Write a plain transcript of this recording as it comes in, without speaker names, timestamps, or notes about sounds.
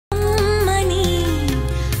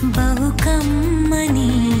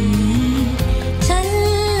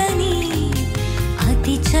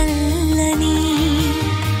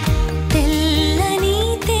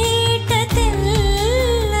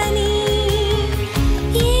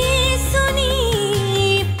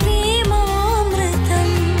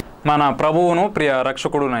మన ప్రభువును ప్రియ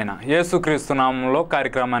రక్షకుడునైన యేసుక్రీస్తు నామములో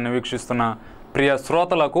కార్యక్రమాన్ని వీక్షిస్తున్న ప్రియ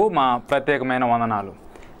శ్రోతలకు మా ప్రత్యేకమైన వందనాలు.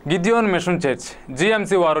 గిద్యోన్ మిషన్ చర్చ్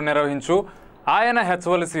జిఎంసి వారు నిర్వహించు ఆయన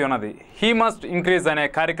హెచ్చవలసి ఉన్నది హీ మస్ట్ ఇంక్రీజ్ అనే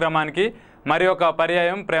కార్యక్రమానికి మరి ఒక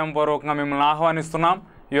పర్యాయం ప్రేమపూర్వకంగా మిమ్మల్ని ఆహ్వానిస్తున్నాం.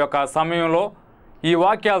 ఈ యొక్క సమయంలో ఈ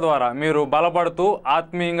వాక్యాల ద్వారా మీరు బలపడుతూ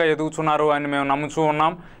ఆత్మీయంగా ఎదుగుతున్నారు అని మేము నమ్ముతూ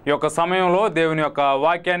ఉన్నాం. ఈ యొక్క సమయంలో దేవుని యొక్క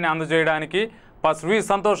వాక్యాన్ని అందజేయడానికి పాస్టర్ వి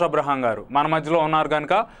సంతోష్ అబ్రహాం గారు మన మధ్యలో ఉన్నారు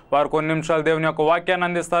కనుక వారు కొన్ని నిమిషాలు దేవుని యొక్క వాక్యాన్ని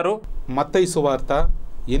అందిస్తారు. మత్తయి సువార్త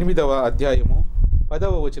 8వ అధ్యాయము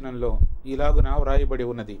 10వ వచనంలో ఇలాగున వ్రాయబడి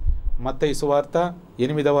ఉన్నది. మత్తయి సువార్త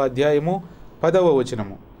 8వ అధ్యాయము 10వ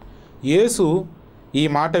వచనము. యేసు ఈ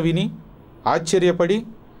మాట విని ఆశ్చర్యపడి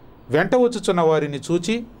వెంట వచ్చుచున్న వారిని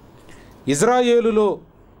చూచి, ఇజ్రాయేలులో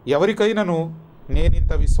ఎవరికైనాను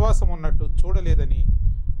నేనింత విశ్వాసం ఉన్నట్టు చూడలేదని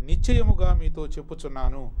నిశ్చయముగా మీతో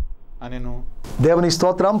చెప్పుచున్నాను అనెను. దేవుని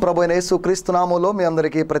స్తోత్రం. ప్రభు అయిన యేసుక్రీస్తు నామములో మీ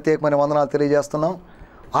అందరికీ ప్రత్యేకమైన వందనాలు తెలియజేస్తున్నాం.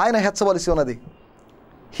 ఆయన హెచ్చవలసి ఉన్నది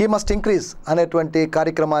హీ మస్ట్ ఇంక్రీజ్ అనేటువంటి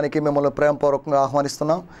కార్యక్రమానికి మిమ్మల్ని ప్రేమపూర్వకంగా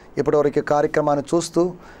ఆహ్వానిస్తున్నాం. ఇప్పటివరకు కార్యక్రమాన్ని చూస్తూ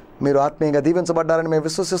మీరు ఆత్మీయంగా దీవించబడ్డారని మేము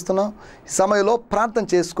విశ్వసిస్తున్నాం. ఈ సమయంలో ప్రార్థన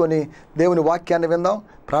చేసుకొని దేవుని వాక్యాన్ని విందాం.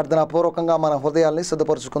 ప్రార్థనాపూర్వకంగా మన హృదయాల్ని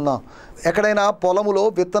సిద్ధపరచుకుందాం. ఎక్కడైనా పొలములో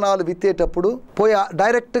విత్తనాలు విత్తేటప్పుడు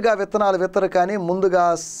డైరెక్ట్గా విత్తనాలు విత్తరు, కానీ ముందుగా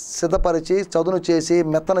సిద్ధపరిచి చదును చేసి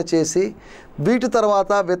మెత్తన చేసి వీటి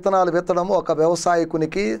తర్వాత విత్తనాలు విత్తడం ఒక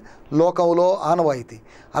వ్యవసాయకునికి లోకంలో ఆనవాయితీ.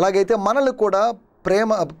 అలాగైతే మనల్ని కూడా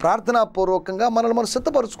ప్రార్థనాపూర్వకంగా మనల్ని మనం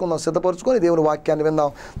సిద్ధపరచుకొని దేవుని వాక్యాన్ని విందాం.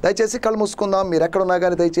 దయచేసి కళ్ళు మూసుకుందాం. మీరు ఎక్కడున్నా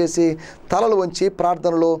కానీ దయచేసి తలలు వంచి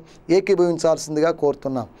ప్రార్థనలో ఏకీభవించాల్సిందిగా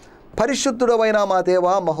కోరుతున్నాం. పరిశుద్ధుడవైన మా దేవ,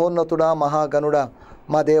 మహోన్నతుడా, మహాగణుడా,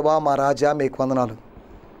 మా దేవ, మా రాజా, మీకు వందనాలు.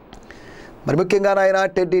 మరి ముఖ్యంగా నాయన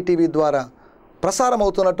టెడ్డీ టీవీ ద్వారా ప్రసారం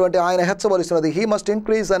అవుతున్నటువంటి ఆయన హెచ్చవలసినది హీ మస్ట్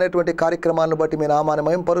ఇంక్రీజ్ అనేటువంటి కార్యక్రమాలను బట్టి మీ నామాన్ని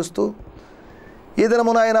మహింపరుస్తూ ఈ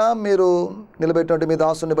దినమునైన మీరు నిలబెట్టినటువంటి మీ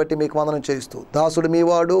దాసుని బట్టి మీకు వందనం చేస్తూ, దాసుడు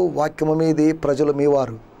మీవాడు, వాక్యము మీది, ప్రజలు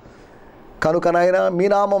మీవారు కనుకనైనా మీ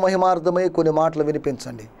నామ మహిమార్థమై కొన్ని మాటలు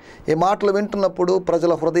వినిపించండి. ఈ మాటలు వింటున్నప్పుడు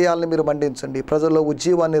ప్రజల హృదయాల్ని మీరు మండించండి, ప్రజల్లో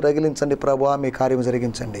ఉజ్జీవాన్ని రగిలించండి. ప్రభువా, మీ కార్యం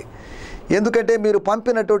జరిగించండి. ఎందుకంటే మీరు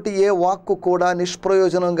పంపినటువంటి ఏ వాక్కు కూడా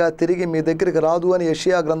నిష్ప్రయోజనంగా తిరిగి మీ దగ్గరికి రాదు అని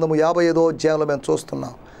యెషయా గ్రంథము 55వ అధ్యాయంలో మేము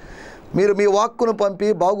చూస్తున్నాం. మీరు మీ వాక్కును పంపి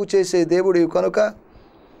బాగు చేసే దేవుడి కనుక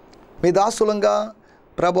మీ దాసులంగా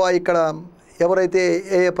ప్రభువా ఇక్కడ ఎవరైతే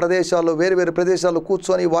ఏ ప్రదేశాల్లో వేరు ప్రదేశాల్లో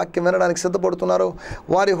కూర్చొని వాక్యం వినడానికి సిద్ధపడుతున్నారో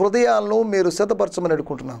వారి హృదయాలను మీరు సిద్ధపరచమని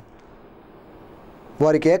అడుగుకుంటున్నాం.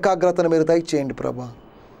 వారికి ఏకాగ్రతను మీరు దయచేయండి ప్రభా.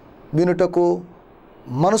 వినుటకు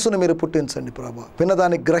మనసును మీరు పుట్టించండి ప్రభా.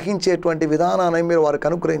 విన్నదాన్ని గ్రహించేటువంటి విధానాన్ని మీరు వారికి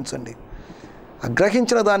అనుగ్రహించండి. ఆ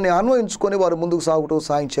గ్రహించిన దాన్ని అన్వయించుకొని వారు ముందుకు సాగుతూ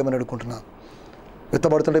సాయం చేయమని అడుగుకుంటున్నాం.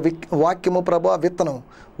 విత్తబడుతుంటే వాక్యము ప్రభా విత్తనం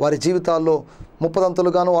వారి జీవితాల్లో 30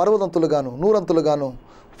 అంతులుగాను 60 అంతులుగాను 100 అంతులుగాను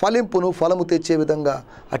ఫలము తెచ్చే విధంగా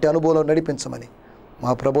అటు అనుభవంలో నడిపించమని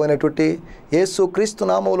మా ప్రభు అయినటువంటి యేసుక్రీస్తు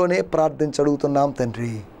నామములోనే ప్రార్థించి అడుగుతున్నాం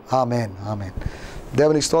తండ్రి. Amen, amen.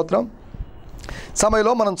 దేవునికి స్తోత్రం.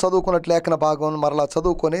 సమయంలో మనం చదువుకున్నట్టు లేఖన భాగం మరలా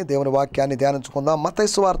చదువుకొని దేవుని వాక్యాన్ని ధ్యానించుకుందాం. మత్తయి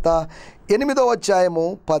సువార్త 8వ అధ్యాయము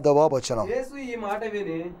 10వ వచనం. యేసు ఈ మాట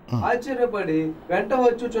విని ఆశ్చర్యపడి వెంట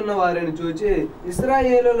వచ్చుచున్న వారిని చూచి,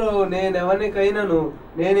 ఇశ్రాయేలులో నేనెవరికైనాను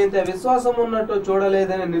నేనింత విశ్వాసం ఉన్నట్టు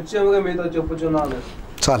చూడలేదని నిశ్చయముగా మీతో చెప్పుచున్నాను.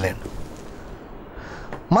 చాలండి.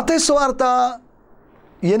 మత్తయి సువార్త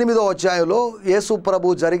 8వ అధ్యాయంలో యేసు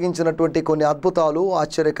ప్రభు జరిగించినటువంటి కొన్ని అద్భుతాలు,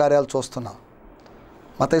 ఆశ్చర్యకార్యాలు చూస్తున్నాం.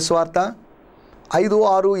 మత్తయి సువార్త 5,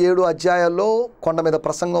 6, 7 అధ్యాయాల్లో కొండ మీద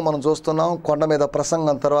ప్రసంగం మనం చూస్తున్నాం. కొండ మీద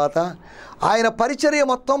ప్రసంగం తర్వాత ఆయన పరిచర్య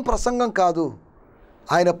మొత్తం ప్రసంగం కాదు.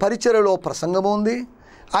 ఆయన పరిచర్యలో ప్రసంగం ఉంది,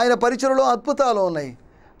 ఆయన పరిచర్యలో అద్భుతాలు ఉన్నాయి.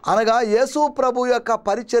 అనగా యేసు ప్రభు యొక్క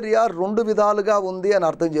పరిచర్య 2 విధాలుగా ఉంది అని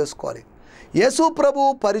అర్థం చేసుకోవాలి. యేసు ప్రభు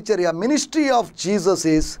పరిచర్య, ministry of Jesus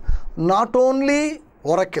is not only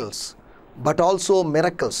ఒరకిల్స్ but also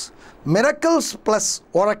miracles. Miracles plus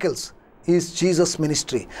ఒరకిల్స్ is Jesus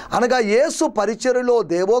ministry. అనగా యేసు పరిచర్యలో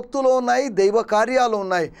దేవోక్తులు ఉన్నాయి, దైవ కార్యాలు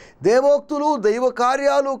ఉన్నాయి. దేవోక్తులు దైవ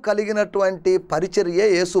కార్యాలు కలిగినటువంటి పరిచర్యే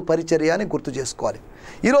యేసు పరిచర్య అని గుర్తు చేసుకోవాలి.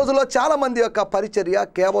 ఈ రోజుల్లో చాలామంది యొక్క పరిచర్య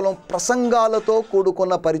కేవలం ప్రసంగాలతో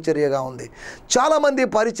కూడుకున్న పరిచర్యగా ఉంది. చాలామంది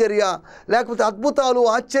పరిచర్య లేకపోతే అద్భుతాలు,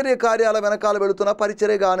 ఆశ్చర్య కార్యాల వెనకాల వెళుతున్న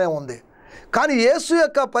పరిచర్యగానే ఉంది. కానీ యేసు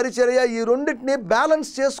యొక్క పరిచర్య ఈ రెండింటిని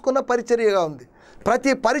బ్యాలెన్స్ చేసుకున్న పరిచర్యగా ఉంది.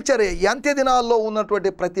 ప్రతి పరిచర్య, అంత్య దినాల్లో ఉన్నటువంటి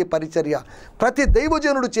ప్రతి పరిచర్య, ప్రతి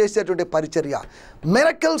దైవజనుడు చేసేటువంటి పరిచర్య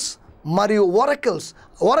మిరకిల్స్ మరియు ఒరకిల్స్.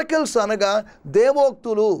 ఒరకిల్స్ అనగా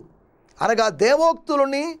దేవోక్తులు, అనగా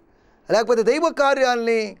దేవోక్తులని లేకపోతే దైవ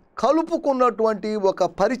కార్యాలని కలుపుకున్నటువంటి ఒక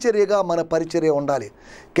పరిచర్యగా మన పరిచర్య ఉండాలి.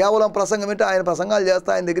 కేవలం ప్రసంగం అంటే ఆయన ప్రసంగాలు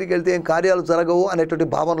చేస్తే ఆయన దగ్గరికి వెళ్తే ఏం కార్యాలు జరగవు అనేటువంటి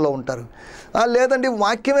భావనలో ఉంటారు. లేదండి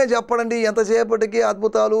వాక్యమే చెప్పడండి, ఎంతసేపటికి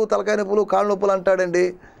అద్భుతాలు, తలకాయ నొప్పులు, కాళ్ళ నొప్పులు అంటాడండి,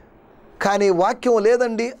 కానీ వాక్యం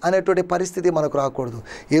లేదండి అనేటువంటి పరిస్థితి మనకు రాకూడదు.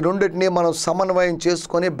 ఈ రెండింటినీ మనం సమన్వయం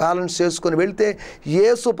చేసుకొని బ్యాలెన్స్ చేసుకొని వెళ్తే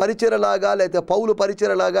యేసు పరిచర్యలాగా లేకపోతే పౌలు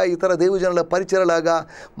పరిచర్యలాగా ఇతర దేవుజనుల పరిచర్యలాగా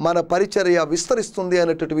మన పరిచర్య విస్తరిస్తుంది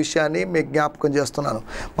అనేటువంటి విషయాన్ని మీకు జ్ఞాపకం చేస్తున్నాను.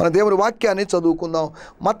 మన దేవుని వాక్యాన్ని చదువుకుందాం.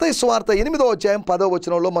 మత్తయి సువార్త 8వ అధ్యాయం 10వ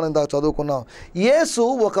వచనంలో మనం ఇందాక చదువుకున్నాం. యేసు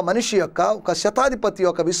ఒక మనిషి యొక్క, ఒక శతాధిపతి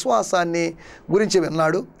యొక్క విశ్వాసాన్ని గురించి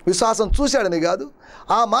విన్నాడు. విశ్వాసం చూశాడని కాదు,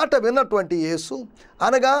 ఆ మాట విన్నటువంటి యేసు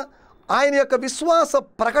అనగా ఆయన యొక్క విశ్వాస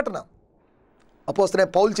ప్రకటన. అపోస్తలుడైన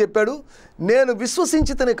పౌలు చెప్పాడు, నేను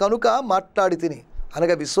విశ్వసించి తిని కనుక మాట్లాడి తిని.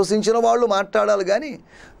 అనగా విశ్వసించిన వాళ్ళు మాట్లాడాలి, కానీ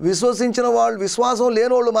విశ్వసించిన వాళ్ళు, విశ్వాసం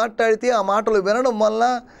లేని వాళ్ళు మాట్లాడితే ఆ మాటలు వినడం వల్ల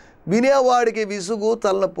వినేవాడికి విసుగు,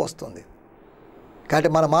 తలనొప్పి వస్తుంది.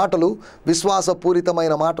 కాబట్టి మన మాటలు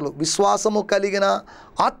విశ్వాసపూరితమైన మాటలు, విశ్వాసము కలిగిన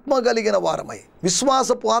ఆత్మ కలిగిన వారమై,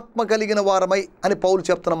 విశ్వాసపు ఆత్మ కలిగిన వారమై అని పౌలు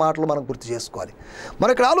చెప్తున్న మాటలు మనం గుర్తు చేసుకోవాలి.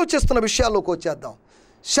 మనం ఇక్కడ ఆలోచిస్తున్న విషయాల్లోకి వచ్చేద్దాం.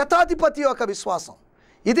 శతాధిపతి యొక్క విశ్వాసం,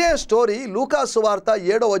 ఇదే స్టోరీ లూకా సువార్త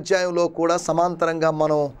 7వ అధ్యాయంలో కూడా సమాంతరంగా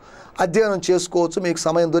మనం అధ్యయనం చేసుకోవచ్చు. మీకు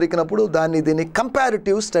సమయం దొరికినప్పుడు దీన్ని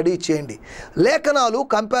కంపారిటివ్ స్టడీ చేయండి. లేఖనాలు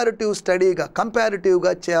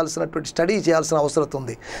కంపారిటివ్గా స్టడీ చేయాల్సిన అవసరం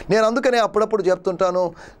ఉంది. నేను అందుకనే అప్పుడప్పుడు చెప్తుంటాను,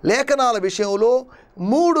 లేఖనాల విషయంలో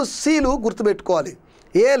 3 Cలు గుర్తుపెట్టుకోవాలి.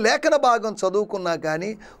 ఏ లేఖన భాగం చదువుకున్నా కానీ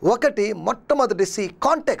ఒకటి, మొట్టమొదటి సి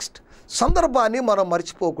కాంటెక్స్ట్, సందర్భాన్ని మనం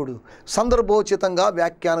మర్చిపోకూడదు, సందర్భోచితంగా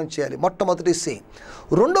వ్యాఖ్యానం చేయాలి, మొట్టమొదటి సి.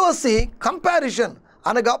 రెండవ సి కంపారిజన్,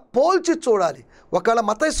 అనగా పోల్చి చూడాలి. ఒకవేళ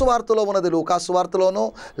మత్తయి సువార్తలో ఉన్నది లూకా సువార్తలోనో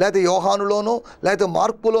లేదా యోహానులోనో లేదా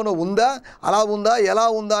మార్కులోనో ఉందా, అలా ఉందా, ఎలా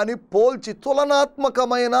ఉందా అని పోల్చి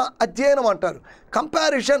తులనాత్మకమైన అధ్యయనం అంటారు.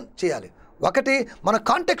 కంపారిజన్ చేయాలి. ఒకటి, మన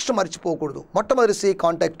కాంటెక్స్ట్ మర్చిపోకూడదు, మొట్టమొదటి సి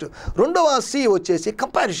కాంటెక్స్ట్. రెండవ సి వచ్చేసి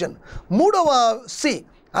కంపారిజన్. మూడవ సి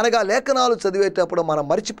అనగా లేఖనాలు చదివేటప్పుడు మనం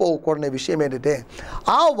మర్చిపోకూడని విషయం ఏంటంటే,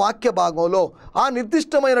 ఆ వాక్య భాగంలో ఆ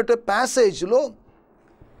నిర్దిష్టమైనటువంటి ప్యాసేజ్లో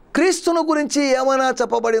క్రీస్తును గురించి ఏమైనా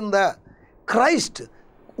చెప్పబడిందా, క్రైస్ట్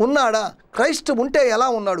ఉన్నాడా, క్రైస్ట్ ఉంటే ఎలా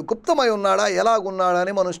ఉన్నాడు, గుప్తమై ఉన్నాడా, ఎలాగున్నాడా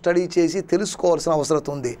అని మనం స్టడీ చేసి తెలుసుకోవాల్సిన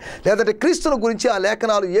అవసరం ఉంది. లేదంటే క్రీస్తుని గురించి ఆ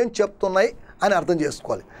లేఖనాలు ఏం చెప్తున్నాయి అని అర్థం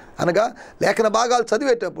చేసుకోవాలి. అనగా లేఖన భాగాలు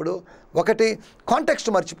చదివేటప్పుడు ఒకటి, కాంటెక్స్ట్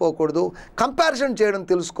మర్చిపోకూడదు, కంపారిజన్ చేయడం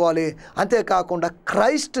తెలుసుకోవాలి. అంతేకాకుండా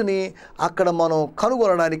క్రైస్ట్ని అక్కడ మనం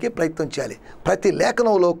కనుగొనడానికి ప్రయత్నం చేయాలి. ప్రతి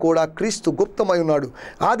లేఖనంలో కూడా క్రీస్తు గుప్తమై ఉన్నాడు.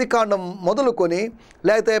 ఆదికాండం మొదలుకొని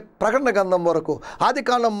లేకపోతే ప్రకటన గ్రంథం వరకు,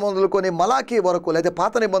 ఆదికాండం మొదలుకొని మలాకీ వరకు, లేకపోతే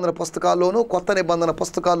పాత నిబంధన పుస్తకాల్లోనూ కొత్త నిబంధన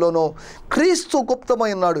పుస్తకాల్లోనూ క్రీస్తు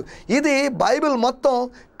గుప్తమై ఉన్నాడు. ఇది బైబిల్ మొత్తం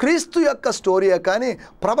క్రీస్తు యొక్క స్టోరీయే కానీ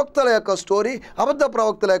ప్రవక్తల యొక్క స్టోరీ, అబద్ధ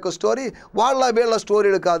ప్రవక్తల యొక్క స్టోరీ, వీళ్ళ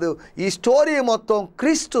స్టోరీలు కాదు. ఈ స్టోరీ మొత్తం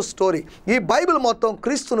క్రీస్తు స్టోరీ. ఈ బైబిల్ మొత్తం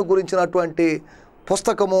క్రీస్తును గురించినటువంటి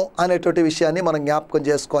పుస్తకము అనేటువంటి విషయాన్ని మనం జ్ఞాపకం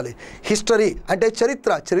చేసుకోవాలి. హిస్టరీ అంటే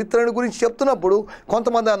చరిత్రను గురించి చెప్తున్నప్పుడు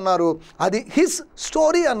కొంతమంది అన్నారు అది హిస్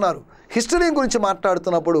స్టోరీ అన్నారు. హిస్టరీ గురించి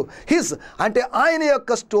మాట్లాడుతున్నప్పుడు హిస్ అంటే ఆయన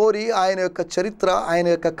యొక్క స్టోరీ, ఆయన యొక్క చరిత్ర, ఆయన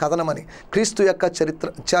యొక్క కథనమని, క్రీస్తు యొక్క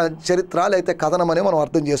చరిత్ర లేకపోతే కథనమని మనం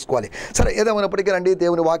అర్థం చేసుకోవాలి. సరే, ఏదేమైనప్పటికీ రండి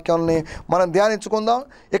దేవుని వాక్యాన్ని మనం ధ్యానించుకుందాం.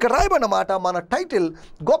 ఇక్కడ రాయబడిన మాట, మన టైటిల్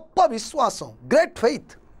గొప్ప విశ్వాసం, గ్రేట్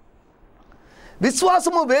ఫెయిత్.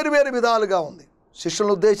 విశ్వాసము వేరు విధాలుగా ఉంది.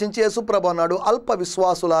 శిష్యులను ఉద్దేశించి యేసుప్రభు అన్నాడు, అల్ప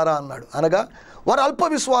విశ్వాసులారా అన్నాడు. అనగా వారు అల్ప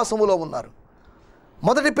విశ్వాసములో ఉన్నారు.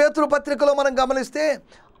 మొదటి పేతురు పత్రికలో మనం గమనిస్తే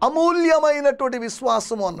అమూల్యమైనటువంటి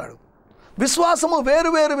విశ్వాసము అన్నాడు. విశ్వాసము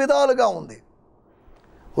వేరు విధాలుగా ఉంది.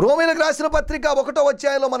 రోమీలకు రాసిన పత్రిక 1వ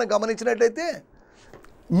అధ్యాయంలో మనం గమనించినట్లయితే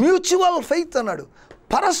మ్యూచువల్ ఫెయిత్ అన్నాడు,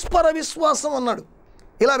 పరస్పర విశ్వాసం అన్నాడు.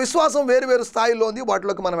 ఇలా విశ్వాసం వేరు స్థాయిలో ఉంది,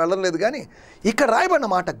 వాటిలోకి మనం వెళ్ళలేదు. కానీ ఇక్కడ రాయబడిన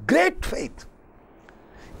మాట గ్రేట్ ఫెయిత్.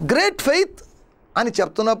 గ్రేట్ ఫెయిత్ అని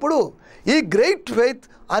చెప్తున్నప్పుడు ఈ గ్రేట్ ఫెయిత్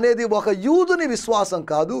అనేది ఒక యూదుని విశ్వాసం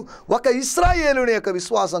కాదు, ఒక ఇశ్రాయేలుని యొక్క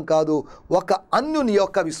విశ్వాసం కాదు, ఒక అన్యుని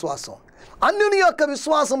యొక్క విశ్వాసం. అన్యుని యొక్క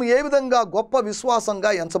విశ్వాసం ఏ విధంగా గొప్ప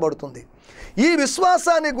విశ్వాసంగా ఎంచబడుతుంది. ఈ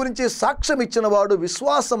విశ్వాసాన్ని గురించి సాక్ష్యం ఇచ్చిన వాడు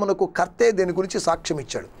విశ్వాసమునకు కర్తే దీని గురించి సాక్ష్యం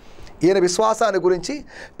ఇచ్చాడు. ఈయన విశ్వాసాన్ని గురించి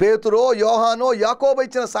పేతురో, యోహానో, యాకోబు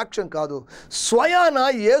ఇచ్చిన సాక్ష్యం కాదు, స్వయాన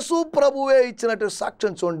యేసు ప్రభువే ఇచ్చినటువంటి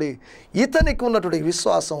సాక్ష్యం. చూడండి, ఇతనికి ఉన్నటువంటి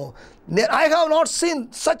విశ్వాసం, I have not seen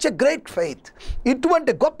such a great faith.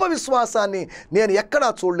 ఇటువంటి గొప్ప విశ్వాసాన్ని నేను ఎక్కడా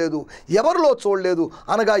చూడలేదు, ఎవరిలో చూడలేదు,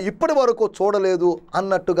 అనగా ఇప్పటి వరకు చూడలేదు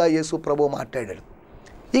అన్నట్టుగా యేసు ప్రభు మాట్లాడాడు.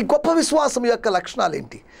 ఈ గొప్ప విశ్వాసం యొక్క లక్షణాలు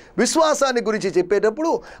ఏంటి? విశ్వాసాన్ని గురించి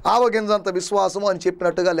చెప్పేటప్పుడు ఆవగింజంత విశ్వాసము అని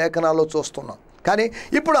చెప్పినట్టుగా లేఖనాల్లో చూస్తున్నాం. కానీ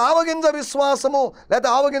ఇప్పుడు ఆవగింజ విశ్వాసము లేదా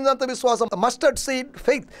ఆవగింజంత విశ్వాసం, మస్టర్డ్ సీడ్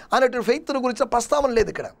ఫెయిత్ అనేటువంటి ఫెయిత్ గురించిన ప్రస్తావన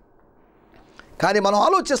లేదు ఇక్కడ. కానీ మనం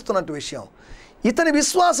ఆలోచిస్తున్నట్టు విషయం, ఇతని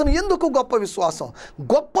విశ్వాసం ఎందుకు గొప్ప విశ్వాసం?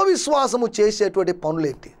 గొప్ప విశ్వాసము చేసేటువంటి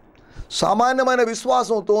పనులేంటి? సామాన్యమైన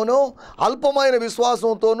విశ్వాసంతోనో అల్పమైన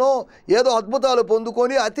విశ్వాసంతోనో ఏదో అద్భుతాలు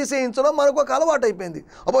పొందుకొని అతిశయించడం మనకు ఒక అలవాటు అయిపోయింది.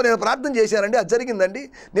 అబ్బో నేను ప్రార్థన చేశానండి, అది జరిగిందండి,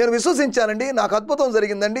 నేను విశ్వసించానండి, నాకు అద్భుతం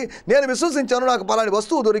జరిగిందండి, నేను విశ్వసించాను, నాకు పలాని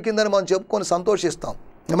వస్తువు దొరికిందని మనం చెప్పుకొని సంతోషిస్తాం,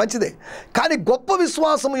 మంచిదే. కానీ గొప్ప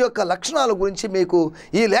విశ్వాసం యొక్క లక్షణాల గురించి మీకు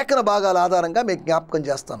ఈ లేఖన భాగాల ఆధారంగా మీకు జ్ఞాపకం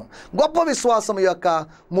చేస్తాను. గొప్ప విశ్వాసం యొక్క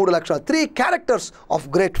 3 లక్షణాలు, 3 characters of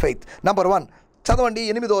great faith. Number 1 చదవండి,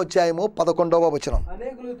 8వ అధ్యాయము 11వ వచనం.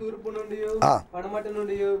 అనేకులు తూర్పు నుండి పడమటి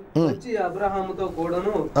నుండి వచ్చి అబ్రహాముతో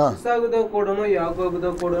కూడాను ఇస్సాకుతో కూడాను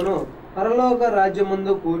యాకోబుతో కూడాను పరలోక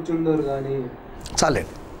రాజ్యమందు కూర్చుందరు గాని.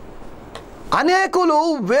 చాలండి. అనేకులు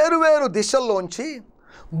వేరువేరు దిశల్లోంచి,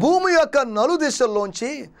 భూమి యొక్క నలు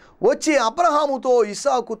దిశల్లోంచి వచ్చి అబ్రహాముతో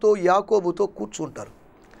ఇస్సాకుతో యాకోబుతో కూర్చుంటారు.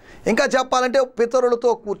 ఇంకా చెప్పాలంటే పితరులతో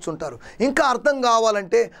కూర్చుంటారు. ఇంకా అర్థం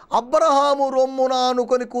కావాలంటే అబ్రహాము రొమ్మున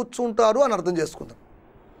ఆనుకొని కూర్చుంటారు అని అర్థం చేసుకుందాం.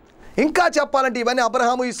 ఇంకా చెప్పాలంటే ఇవన్నీ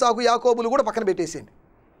అబ్రహాము ఇస్సాకు యాకోబులు కూడా పక్కన పెట్టేసేయండి.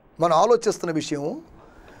 మనం ఆలోచిస్తున్న విషయం,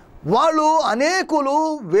 వాళ్ళు అనేకులు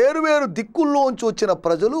వేరువేరు దిక్కుల్లోంచి వచ్చిన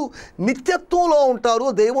ప్రజలు నిత్యత్వంలో ఉంటారు,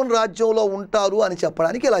 దేవుని రాజ్యంలో ఉంటారు అని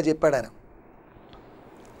చెప్పడానికి ఇలా చెప్పాడు ఆయన.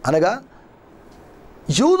 అనగా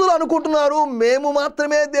యూదులు అనుకుంటున్నారు మేము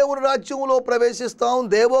మాత్రమే దేవుని రాజ్యంలో ప్రవేశిస్తాం,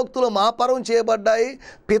 దేవోక్తులు మా పరం చేయబడ్డాయి,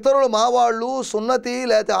 పితరులు మా వాళ్ళు, సున్నతి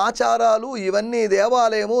లేకపోతే ఆచారాలు ఇవన్నీ,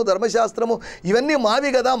 దేవాలయము ధర్మశాస్త్రము ఇవన్నీ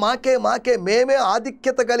మావి కదా, మాకే మేమే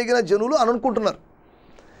ఆధిక్యత కలిగిన జనులు అని అనుకుంటున్నారు.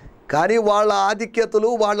 కానీ వాళ్ళ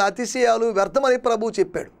ఆధిక్యతలు వాళ్ళ అతిశయాలు వ్యర్థమని ప్రభువు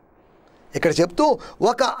చెప్పాడు. ఇక్కడ చెప్తూ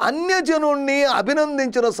ఒక అన్యజనుణ్ణి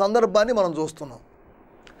అభినందించిన సందర్భాన్ని మనం చూస్తున్నాం.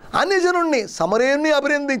 అన్యజనుణ్ణి సమరయుణ్ణి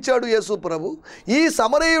అభినందించాడు యేసు ప్రభు. ఈ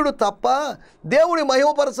సమరయుడు తప్ప దేవుని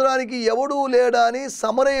మహిమపరచడానికి ఎవడూ లేడా అని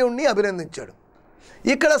సమరయుణ్ణి అభినందించాడు.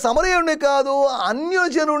 ఇక్కడ సమరయుణ్ణి కాదు,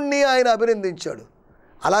 అన్యజనుణ్ణి ఆయన అభినందించాడు.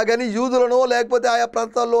 అలాగని యూదులను లేకపోతే ఆయా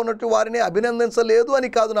ప్రాంతాల్లో ఉన్నట్టు వారిని అభినందించలేదు అని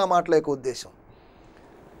కాదు నా మాటల యొక్క ఉద్దేశం.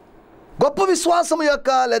 గొప్ప విశ్వాసం యొక్క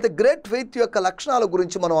లేదా గ్రేట్ ఫెయిత్ యొక్క లక్షణాల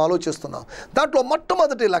గురించి మనం ఆలోచిస్తున్నాం. దాంట్లో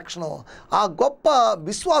మొట్టమొదటి లక్షణం, ఆ గొప్ప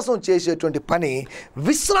విశ్వాసం చేసేటువంటి పని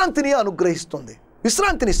విశ్రాంతిని అనుగ్రహిస్తుంది,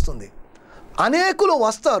 విశ్రాంతినిస్తుంది. అనేకులు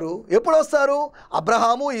వస్తారు. ఎప్పుడు వస్తారు?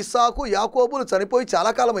 అబ్రహాము ఇస్సాకు యాకోబులు చనిపోయి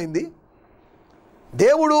చాలా కాలమైంది.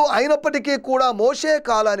 దేవుడు అయినప్పటికీ కూడా మోషే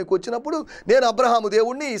కాలానికి వచ్చినప్పుడు నేను అబ్రహాము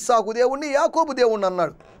దేవుణ్ణి, ఇస్సాకు దేవుణ్ణి, యాకోబు దేవుణ్ణి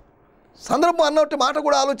అన్నాడు. సందర్భం అన్నట్టు మాట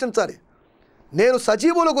కూడా ఆలోచించాలి. నేను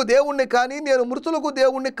సజీవులకు దేవుణ్ణి కానీ నేను మృతులకు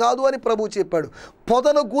దేవుణ్ణి కాదు అని ప్రభువు చెప్పాడు.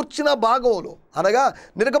 పొదను గూర్చిన భాగంలో అనగా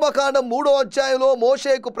నిర్గమకాండం 3వ అధ్యాయంలో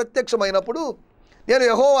మోషేకు ప్రత్యక్షమైనప్పుడు నేను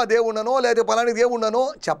యెహోవా దేవుణ్ణనో లేదా పలాని దేవుణ్ణనో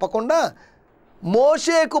చెప్పకుండా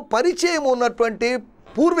మోషేకు పరిచయం ఉన్నటువంటి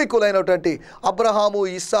పూర్వీకులైనటువంటి అబ్రహాము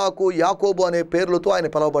ఇస్సాకు యాకోబు అనే పేర్లతో ఆయన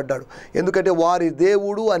పిలువబడ్డాడు. ఎందుకంటే వారి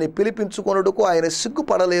దేవుడు అని పిలిపించుకొనుటకు ఆయన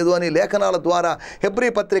సిగ్గుపడలేదు అని లేఖనాల ద్వారా హెబ్రీ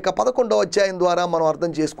పత్రిక 11వ అధ్యాయం ద్వారా మనం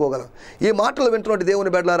అర్థం చేసుకోగలం. ఈ మాటలు వింటున్నటువంటి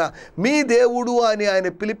దేవుని బిడ్డలారా, మీ దేవుడు అని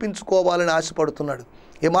ఆయన పిలిపించుకోవాలని ఆశపడుతున్నాడు.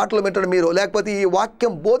 ఈ మాటలు వింటున్న మీరు లేకపోతే ఈ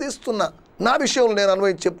వాక్యం బోధిస్తున్న నా విషయంలో నేను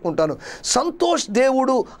అన్వయించి చెప్పుకుంటాను, సంతోష్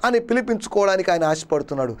దేవుడు అని పిలిపించుకోవడానికి ఆయన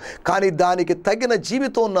ఆశపడుతున్నాడు. కానీ దానికి తగిన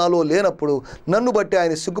జీవితం నాలో లేనప్పుడు నన్ను బట్టి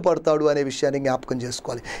ఆయన సిగ్గుపడతాడు అనే విషయాన్ని జ్ఞాపకం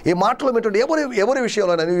చేసుకోవాలి. ఈ మాటలు ఏంటంటే ఎవరి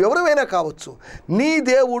విషయంలోనైనా నువ్వు ఎవరైనా కావచ్చు, నీ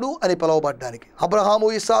దేవుడు అని పిలువబడ్డానికి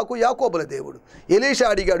అబ్రహాము ఇస్సాకు యాకోబుల దేవుడు. ఎలీషా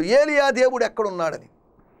అడిగాడు ఏలియా దేవుడు ఎక్కడున్నాడని.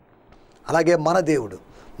 అలాగే మన దేవుడు,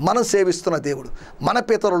 మనం సేవిస్తున్న దేవుడు, మన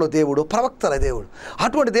పితరుల దేవుడు, ప్రవక్తల దేవుడు,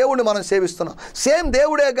 అటువంటి దేవుడిని మనం సేవిస్తున్నాం. సేమ్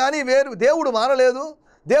దేవుడే కానీ వేరు దేవుడు మారలేదు,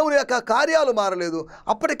 దేవుని యొక్క కార్యాలు మారలేదు.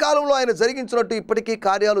 అప్పటి కాలంలో ఆయన జరిగించినట్టు ఇప్పటికీ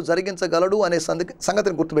కార్యాలు జరిగించగలడు అనే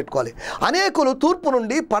సంగతిని గుర్తుపెట్టుకోవాలి. అనేకులు తూర్పు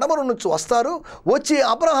నుండి పడమర నుంచి వస్తారు, వచ్చి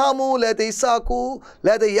అబ్రహాము లేదా ఇస్సాకు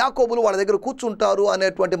లేదా యాకోబులు వాళ్ళ దగ్గర కూర్చుంటారు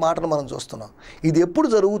అనేటువంటి మాటను మనం చూస్తున్నాం. ఇది ఎప్పుడు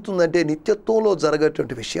జరుగుతుందంటే నిత్యత్వంలో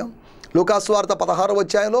జరగేటువంటి విషయం. లూకాసు వార్త 16వ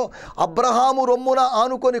అధ్యాయంలో అబ్రహాము రొమ్మున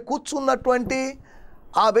ఆనుకొని కూర్చున్నటువంటి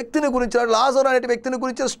ఆ వ్యక్తిని గురించి, లాజరు అనే వ్యక్తిని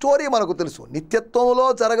గురించిన స్టోరీ మనకు తెలుసు. నిత్యత్వంలో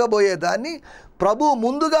జరగబోయేదాన్ని ప్రభు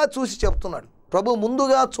ముందుగా చూసి చెప్తున్నాడు. ప్రభు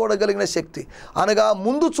ముందుగా చూడగలిగిన శక్తి అనగా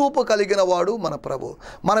ముందు చూపు కలిగిన వాడు మన ప్రభు.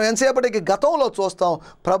 మనం ఎంతసేపటికి గతంలో చూస్తాం,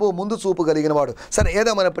 ప్రభు ముందు చూపు కలిగిన వాడు. సరే,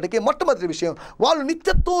 ఏదేమైనప్పటికీ మొట్టమొదటి విషయం, వాళ్ళు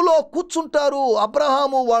నిత్యత్వంలో కూర్చుంటారు.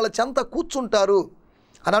 అబ్రహాము వాళ్ళ చెంత కూర్చుంటారు.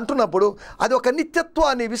 అని అంటున్నప్పుడు అది ఒక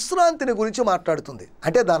నిత్యత్వాన్ని, విశ్రాంతిని గురించి మాట్లాడుతుంది.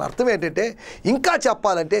 అంటే దాని అర్థం ఏంటంటే, ఇంకా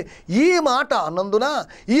చెప్పాలంటే ఈ మాట అన్నందున,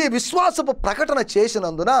 ఈ విశ్వాసపు ప్రకటన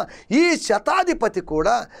చేసినందున ఈ శతాధిపతి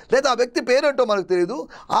కూడా, లేదా ఆ వ్యక్తి పేరేంటో మనకు తెలియదు,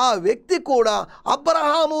 ఆ వ్యక్తి కూడా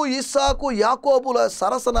అబ్రహాము, ఇస్సాకు, యాకోబుల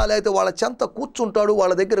సరసన లేకపోతే వాళ్ళ చెంత కూర్చుంటాడు,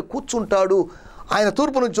 వాళ్ళ దగ్గర కూర్చుంటాడు. ఆయన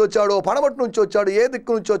తూర్పు నుంచి వచ్చాడో, పడమటి నుంచి వచ్చాడు, ఏ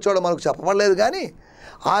దిక్కు నుంచి వచ్చాడో మనకు చెప్పబడలేదు, కానీ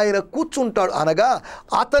ఆయన కూర్చుంటాడు అనగా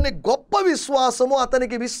అతని గొప్ప విశ్వాసము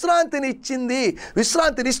అతనికి విశ్రాంతిని ఇచ్చింది,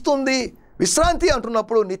 విశ్రాంతినిస్తుంది. విశ్రాంతి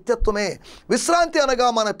అంటున్నప్పుడు నిత్యత్వమే. విశ్రాంతి అనగా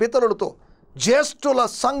మన పితరులతో జ్యేష్ఠుల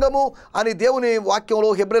సంఘము అని దేవుని వాక్యంలో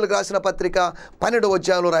హెబ్రీయులకు రాసిన పత్రిక 12వ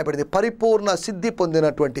అధ్యాయంలో రాయబడింది. పరిపూర్ణ సిద్ధి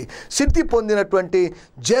పొందినటువంటి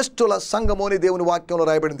జ్యేష్ఠుల సంఘము అని దేవుని వాక్యంలో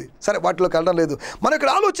రాయబడింది. సరే, వాటిలోకి వెళ్ళడం లేదు. మనం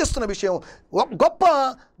ఇక్కడ ఆలోచిస్తున్న విషయం, గొప్ప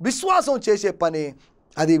విశ్వాసం చేసే పని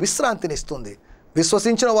అది విశ్రాంతినిస్తుంది.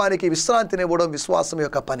 విశ్వసించిన వారికి విశ్రాంతినివ్వడం విశ్వాసం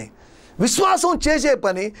యొక్క పని. విశ్వాసం చేసే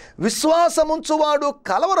పని, విశ్వాసముంచువాడు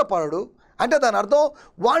కలవరపడడు. అంటే దాని అర్థం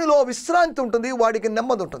వాడిలో విశ్రాంతి ఉంటుంది, వాడికి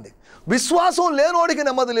నెమ్మది ఉంటుంది. విశ్వాసం లేనోడికి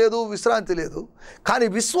నెమ్మది లేదు, విశ్రాంతి లేదు. కానీ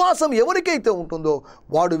విశ్వాసం ఎవరికైతే ఉంటుందో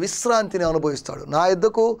వాడు విశ్రాంతిని అనుభవిస్తాడు. నా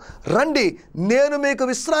యొద్దకు రండి, నేను మీకు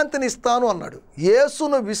విశ్రాంతిని ఇస్తాను అన్నాడు.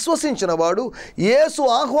 యేసును విశ్వసించిన వాడు యేసు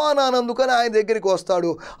ఆహ్వానానందుకని ఆయన దగ్గరికి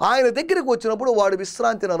వస్తాడు. ఆయన దగ్గరికి వచ్చినప్పుడు వాడు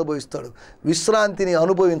విశ్రాంతిని అనుభవిస్తాడు. విశ్రాంతిని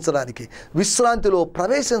అనుభవించడానికి, విశ్రాంతిలో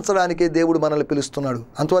ప్రవేశించడానికే దేవుడు మనల్ని పిలుస్తున్నాడు.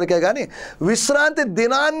 అంతవరకే కానీ విశ్రాంతి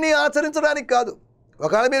దినాన్ని ఆచరించడానికి కాదు.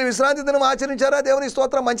 ఒకవేళ మీరు విశ్రాంతి దినం ఆచరించారా, దేవుని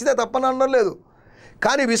స్తోత్రం, మంచిదే, తప్పని అనడం లేదు.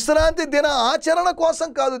 కానీ విశ్రాంతి దిన ఆచరణ కోసం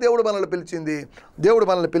కాదు దేవుడు మనల్ని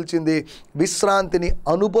పిలిచింది విశ్రాంతిని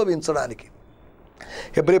అనుభవించడానికి.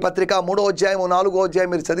 హెబ్రీ పత్రిక 3వ అధ్యాయం 4వ అధ్యాయం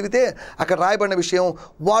మీరు చదివితే అక్కడ రాయబడిన విషయం,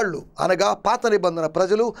 వాళ్ళు అనగా పాత నిబంధన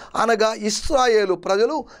ప్రజలు అనగా ఇశ్రాయేలు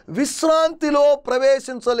ప్రజలు విశ్రాంతిలో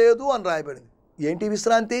ప్రవేశించలేదు అని రాయబడింది. ఏంటి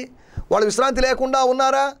విశ్రాంతి? వాళ్ళు విశ్రాంతి లేకుండా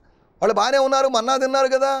ఉన్నారా? వాళ్ళు బాగానే ఉన్నారు, మన్నా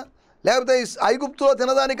తిన్నారు కదా, లేకపోతే ఐగుప్తులో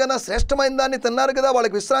తినదానికన్నా శ్రేష్టమైన దాన్ని తిన్నారు కదా,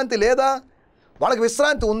 వాళ్ళకి విశ్రాంతి లేదా? వాళ్ళకి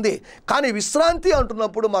విశ్రాంతి ఉంది. కానీ విశ్రాంతి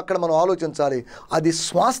అంటున్నప్పుడు అక్కడ మనం ఆలోచించాలి, అది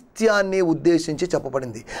స్వాస్థ్యాన్ని ఉద్దేశించి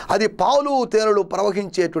చెప్పబడింది. అది పాలు తేనెలు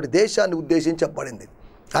ప్రవహించేటువంటి దేశాన్ని ఉద్దేశించి చెప్పబడింది.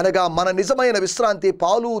 అనగా మన నిజమైన విశ్రాంతి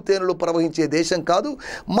పాలు తేనెలు ప్రవహించే దేశం కాదు.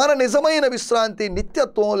 మన నిజమైన విశ్రాంతి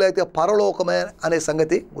నిత్యత్వం లేకపోతే పరలోకమే అనే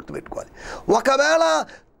సంగతి గుర్తుపెట్టుకోవాలి. ఒకవేళ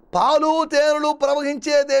పాలు తేనెలు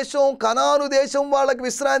ప్రవహించే దేశం కనాను దేశం వాళ్ళకి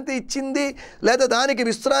విశ్రాంతి ఇచ్చింది, లేదా దానికి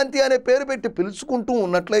విశ్రాంతి అనే పేరు పెట్టి పిలుచుకుంటూ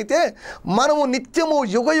ఉన్నట్లయితే మనము నిత్యము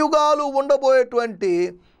యుగయుగాలు ఉండబోయేటువంటి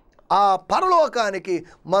ఆ పరలోకానికి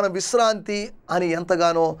మనం విశ్రాంతి అని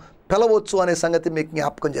ఎంతగానో పిలవచ్చు అనే సంగతి మీకు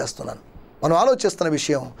జ్ఞాపకం చేస్తున్నాను. మనం ఆలోచిస్తున్న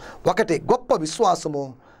విషయం ఒకటి, గొప్ప విశ్వాసము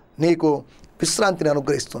నీకు విశ్రాంతిని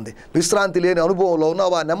అనుగ్రహిస్తుంది. విశ్రాంతి లేని అనుభవంలో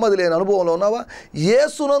ఉన్నావా, నెమ్మది లేని అనుభవంలో ఉన్నావా,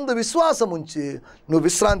 యేసునందు విశ్వాసం ఉంచి నువ్వు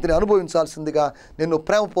విశ్రాంతిని అనుభవించాల్సిందిగా నిన్ను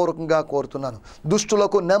ప్రేమపూర్వకంగా కోరుతున్నాను.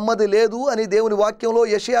 దుష్టులకు నెమ్మది లేదు అని దేవుని వాక్యంలో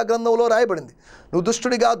యెషయా గ్రంథంలో రాయబడింది. నువ్వు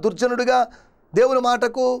దుష్టుడిగా, దుర్జనుడిగా, దేవుని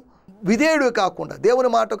మాటకు విధేయుడు కాకుండా దేవుని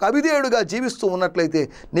మాటకు అవిధేయుడుగా జీవిస్తూ ఉన్నట్లయితే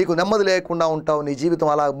నీకు నెమ్మది లేకుండా ఉంటావు, నీ జీవితం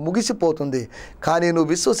అలా ముగిసిపోతుంది. కానీ నువ్వు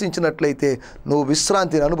విశ్వసించినట్లయితే నువ్వు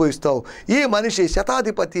విశ్రాంతిని అనుభవిస్తావు. ఈ మనిషి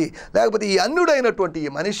శతాధిపతి లేకపోతే ఈ అన్యుడైనటువంటి ఈ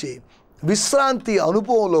మనిషి విశ్రాంతి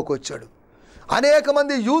అనుభవంలోకి వచ్చాడు. అనేక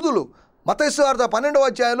మంది యూదులు మత్తయి సువార్త 12వ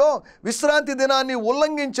అధ్యాయంలో విశ్రాంతి దినాన్ని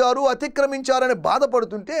ఉల్లంఘించారు, అతిక్రమించారని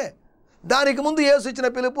బాధపడుతుంటే దానికి ముందు యేసు ఇచ్చిన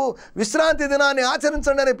పిలుపు విశ్రాంతి దినాన్ని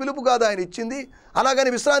ఆచరించండి అనే పిలుపు కాదు ఆయన ఇచ్చింది. అలాగని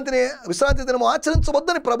విశ్రాంతి దినం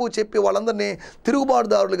ఆచరించవద్దని ప్రభువు చెప్పి వాళ్ళందరినీ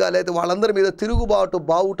తిరుగుబాటుదారులుగా లేదా వాళ్ళందరి మీద తిరుగుబాటు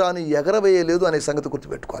బావుటాన్ని ఎగరవేయలేదు అనే సంగతి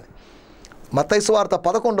గుర్తుపెట్టుకోవాలి. మత్తయి సువార్త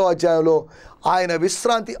 11వ అధ్యాయంలో ఆయన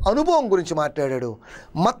విశ్రాంతి అనుభవం గురించి మాట్లాడాడు.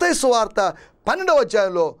 మత్తయి సువార్త 12వ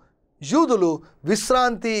అధ్యాయంలో యూదులు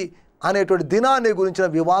విశ్రాంతి అనేటువంటి దినాన్ని గురించిన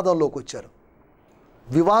వివాదంలోకి వచ్చారు.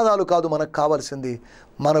 వివాదాలు కాదు మనకు కావాల్సింది,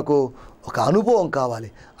 మనకు ఒక అనుభవం కావాలి.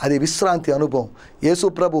 అది విశ్రాంతి అనుభవం. యేసు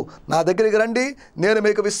ప్రభు నా దగ్గరికి రండి, నేను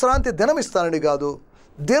మీకు విశ్రాంతి దినం ఇస్తానని కాదు.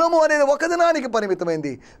 దినము అనేది ఒక దినానికి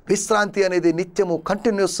పరిమితమైంది. విశ్రాంతి అనేది నిత్యము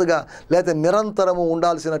కంటిన్యూస్గా లేదా నిరంతరము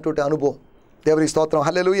ఉండాల్సినటువంటి అనుభవం. దేవుని స్తోత్రం,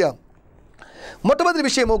 హల్లెలూయా. మొట్టమొదటి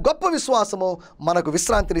విషయము, గొప్ప విశ్వాసము మనకు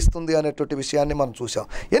విశ్రాంతినిస్తుంది అనేటువంటి విషయాన్ని మనం చూసాం.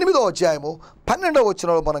 8వ అధ్యాయము 12వ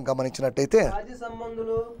వచనంలో మనం గమనించినట్టయితే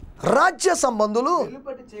రాజ్య సంబంధులు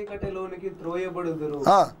చీకటిలోనికి త్రోయబడుదురు,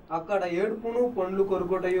 అక్కడ ఏడ్పును పండ్లు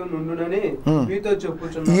కొరుకుటయు నుండునని మీతో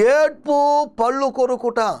చెప్పుచున్నాను. ఏడ్పు పళ్ళు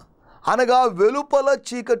కొరుకుట అనగా వెలుపల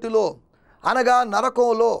చీకటిలో అనగా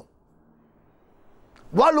నరకంలో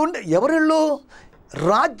వాళ్ళు ఉండే ఎవరిళ్ళు?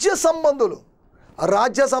 రాజ్య సంబంధులు.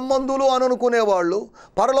 రాజ్య సంబంధులు అని అనుకునేవాళ్ళు,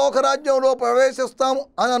 పరలోక రాజ్యంలో ప్రవేశిస్తాము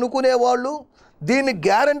అని అనుకునేవాళ్ళు, దీన్ని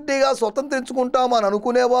గ్యారంటీగా స్వతంత్రించుకుంటాము అని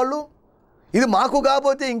అనుకునేవాళ్ళు, ఇది మాకు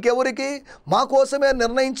కాకపోతే ఇంకెవరికి, మా కోసమే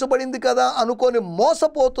నిర్ణయించబడింది కదా అనుకొని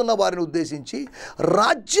మోసపోతున్న వారిని ఉద్దేశించి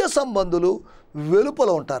రాజ్య సంబంధులు వెలుపల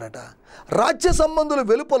ఉంటారట. రాజ్య సంబంధులు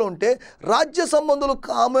వెలుపల ఉంటే రాజ్య సంబంధులు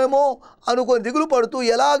కామేమో అనుకొని దిగులు పడుతూ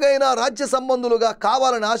ఎలాగైనా రాజ్య సంబంధులుగా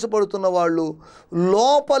కావాలని ఆశపడుతున్న వాళ్ళు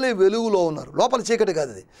లోపలి వెలుగులో ఉన్నారు. లోపల చీకటి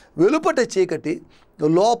కాదు, అది వెలుపటి చీకటి,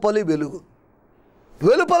 లోపలి వెలుగు.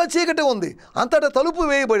 వెలుపల చీకటి ఉంది, అంతటా తలుపు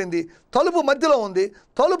వేయబడింది, తలుపు మధ్యలో ఉంది,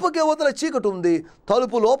 తలుపుకి అవతల చీకటి ఉంది,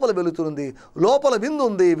 తలుపు లోపల వెలుతురుంది, లోపల విందు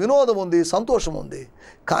ఉంది, వినోదం ఉంది, సంతోషం ఉంది.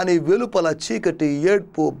 కానీ వెలుపల చీకటి,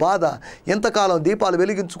 ఏడ్పు, బాధ. ఎంతకాలం దీపాలు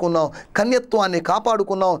వెలిగించుకున్నాం, కన్యత్వాన్ని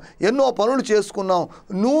కాపాడుకున్నాం, ఎన్నో పనులు చేసుకున్నాం,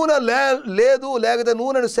 నూనె లేదు, లేకపోతే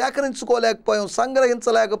నూనెను సేకరించుకోలేకపోయాం,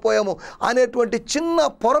 సంగ్రహించలేకపోయాము అనేటువంటి చిన్న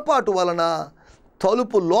పొరపాటు వలన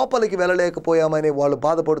తలుపు లోపలికి వెళ్ళలేకపోయామని వాళ్ళు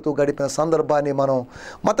బాధపడుతూ గడిపిన సందర్భాన్ని మనం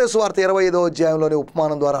మత్తయి సువార్త 25వ అధ్యాయంలోని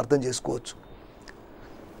ఉపమానం ద్వారా అర్థం చేసుకోవచ్చు.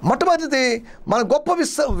 మొట్టమొదటిది మన గొప్ప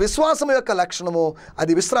విశ్వాసం యొక్క లక్షణము,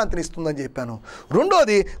 అది విశ్రాంతిని ఇస్తుందని చెప్పాను.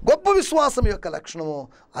 రెండోది గొప్ప విశ్వాసం యొక్క లక్షణము,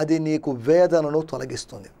 అది నీకు వేదనను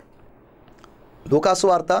తొలగిస్తుంది. లూకాసు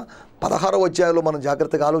వార్త 16వ అధ్యాయంలో మనం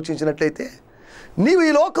జాగ్రత్తగా ఆలోచించినట్లయితే, నీవు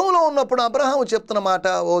ఈ లోకంలో ఉన్నప్పుడు అబ్రహాము చెప్తున్న మాట,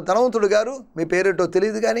 ఓ ధనవంతుడు గారు, మీ పేరేంటో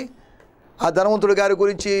తెలియదు కానీ ఆ ధనవంతుడి గారి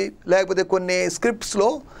గురించి లేకపోతే కొన్ని స్క్రిప్ట్స్లో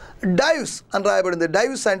డైవ్స్ అని రాయబడింది.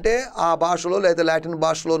 డైవ్స్ అంటే ఆ భాషలో లేదా లాటిన్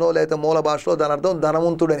భాషలోనో లేదా మూల భాషలో దాని అర్థం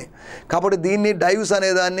ధనవంతుడని. కాబట్టి దీన్ని డైవ్స్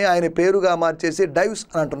అనేదాన్ని ఆయన పేరుగా మార్చేసి డైవ్స్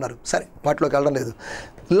అని అంటున్నారు. సరే, వాటిలోకి వెళ్ళడం లేదు.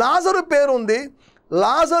 లాజరు పేరు ఉంది.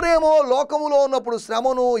 లాజరేమో లోకములో ఉన్నప్పుడు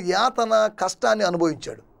శ్రమను, యాతన, కష్టాన్ని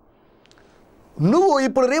అనుభవించాడు. నువ్వు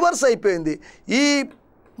ఇప్పుడు రివర్స్ అయిపోయింది. ఈ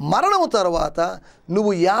మరణము తర్వాత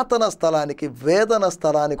నువ్వు యాతన స్థలానికి, వేదన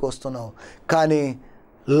స్థలానికి వస్తున్నావు. కానీ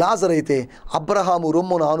లాజరు అయితే అబ్రహాము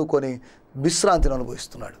రొమ్మును ఆనుకొని విశ్రాంతిని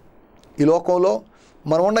అనుభవిస్తున్నాడు. ఈ లోకంలో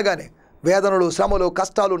మనం ఉండగానే వేదనలు, శ్రమలు,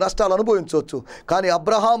 కష్టాలు, నష్టాలు అనుభవించవచ్చు. కానీ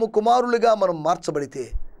అబ్రహాము కుమారులుగా మనం మార్చబడితే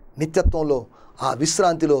నిత్యత్వంలో ఆ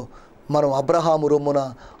విశ్రాంతిలో మనం అబ్రహాము రొమ్మున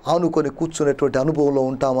ఆనుకొని కూర్చునేటువంటి అనుభవంలో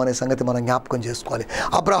ఉంటామనే సంగతి మనం జ్ఞాపకం చేసుకోవాలి.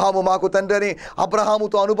 అబ్రహాము మాకు తండ్రి అని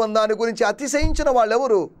అబ్రహాముతో అనుబంధాన్ని గురించి అతిశయించిన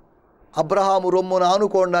వాళ్ళెవరు అబ్రహాము రొమ్మున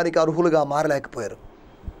ఆనుకోవడానికి అర్హులుగా మారలేకపోయారు.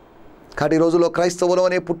 కాబట్టి ఈ రోజుల్లో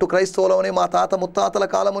క్రైస్తవులమని, పుట్టు క్రైస్తవులమని, మా తాత ముత్తాతల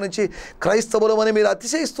కాలం నుంచి క్రైస్తవులమని మీరు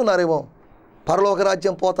అతిశయిస్తున్నారేమో. పరలోక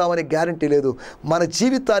రాజ్యం పోతామని గ్యారంటీ లేదు. మన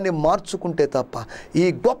జీవితాన్ని మార్చుకుంటే తప్ప ఈ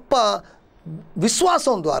గొప్ప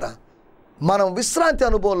విశ్వాసం ద్వారా మనం విశ్రాంతి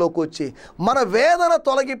అనుభవంలోకి వచ్చి మన వేదన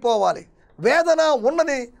తొలగిపోవాలి. వేదన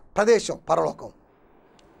ఉన్నది ప్రదేశం పరలోకం.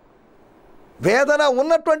 వేదన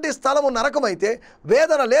ఉన్నటువంటి స్థలము నరకమైతే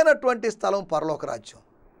వేదన లేనటువంటి స్థలం పరలోక రాజ్యం.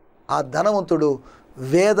 ఆ ధనవంతుడు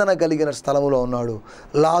వేదన కలిగిన స్థలంలో ఉన్నాడు,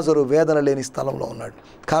 లాజరు వేదన లేని స్థలంలో ఉన్నాడు.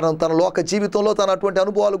 కారణం తన లోక జీవితంలో తన అటువంటి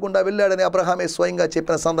అనుభవాలు గుండా వెళ్ళాడని అబ్రహామే స్వయంగా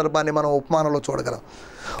చెప్పిన సందర్భాన్ని మనం ఉపమానంలో చూడగలం.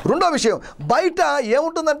 రెండో విషయం, బయట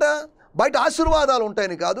ఏముంటుందంట? బయట ఆశీర్వాదాలు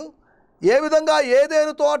ఉంటాయని కాదు. ఏ విధంగా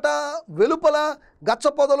ఏదేను తోట వెలుపల గచ్చ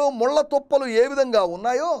పొదలు, ముళ్ళ తుప్పలు ఏ విధంగా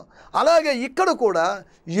ఉన్నాయో అలాగే ఇక్కడ కూడా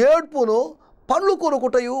ఏడ్పును, పండ్లు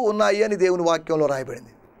కొరుకుటయు ఉన్నాయి అని దేవుని వాక్యంలో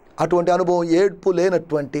రాయబడింది. అటువంటి అనుభవం, ఏడ్పు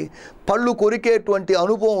లేనటువంటి, పళ్ళు కొరికేటువంటి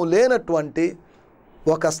అనుభవం లేనటువంటి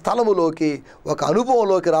ఒక స్థలములోకి, ఒక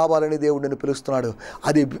అనుభవంలోకి రావాలని దేవుడిని పిలుస్తున్నాడు.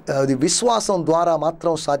 అది విశ్వాసం ద్వారా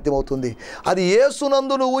మాత్రం సాధ్యమవుతుంది. అది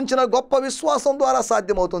యేసునందు నువ్వు ఉంచిన గొప్ప విశ్వాసం ద్వారా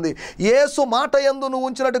సాధ్యమవుతుంది. యేసు మాట యందు నువ్వు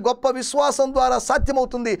ఉంచినట్టు గొప్ప విశ్వాసం ద్వారా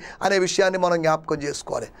సాధ్యమవుతుంది అనే విషయాన్ని మనం జ్ఞాపకం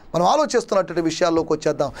చేసుకోవాలి. మనం ఆలోచిస్తున్నటువంటి విషయాల్లోకి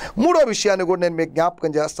వచ్చేద్దాం. మూడో విషయాన్ని కూడా నేను మీకు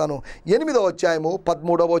జ్ఞాపకం చేస్తాను. 8వ అధ్యాయము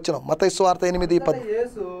 13వ వచనం, మత్తయి సువార్త 8:10.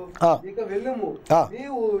 ఇక వెళ్ళుము,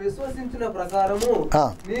 నీవు విశ్వసించిన ప్రకారము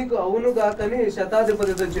నీకు అవునుగాకని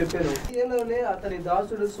శతాధిపతితో చెప్పాను. అతని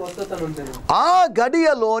దాసుడు స్వస్థత నొందెను. ఆ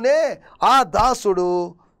గడియలోనే ఆ దాసుడు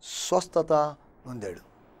స్వస్థత నొందాడు.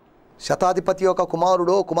 శతాధిపతి యొక్క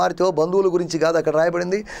కుమారుడో కుమార్తెో బంధువుల గురించి కాదు అక్కడ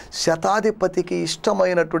రాయబడింది. శతాధిపతికి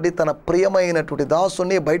ఇష్టమైనటువంటి, తన ప్రియమైనటువంటి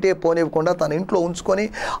దాసుని బయటే పోనివ్వకుండా తన ఇంట్లో ఉంచుకొని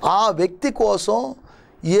ఆ వ్యక్తి కోసం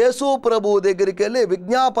యేసు ప్రభు దగ్గరికి వెళ్ళి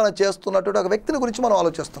విజ్ఞాపన చేస్తున్నటువంటి ఒక వ్యక్తిని గురించి మనం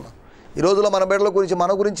ఆలోచిస్తున్నాం. ఈ రోజులో మన బిడ్డల గురించి,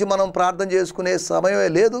 మన గురించి మనం ప్రార్థన చేసుకునే సమయమే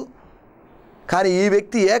లేదు. కానీ ఈ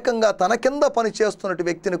వ్యక్తి ఏకంగా తన కింద పని చేస్తున్నటువంటి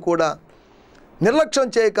వ్యక్తిని కూడా నిర్లక్ష్యం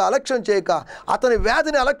చేయక, అలక్ష్యం చేయక, అతని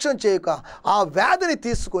వ్యాధిని అలక్ష్యం చేయక ఆ వ్యాధిని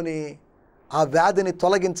తీసుకొని ఆ వ్యాధిని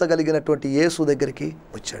తొలగించగలిగినటువంటి యేసు దగ్గరికి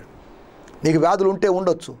వచ్చాడు. నీకు వ్యాధులు ఉంటే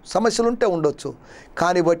ఉండొచ్చు, సమస్యలు ఉంటే ఉండొచ్చు,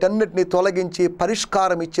 కానీ వాటన్నిటిని తొలగించి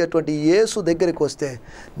పరిష్కారం ఇచ్చేటువంటి యేసు దగ్గరికి వస్తే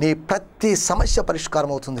నీ ప్రతి సమస్య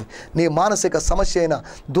పరిష్కారం అవుతుంది. నీ మానసిక సమస్య అయినా,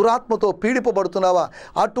 దురాత్మతో పీడిపబడుతున్నావా,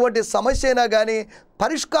 అటువంటి సమస్య అయినా కానీ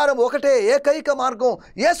పరిష్కారం ఒకటే, ఏకైక మార్గం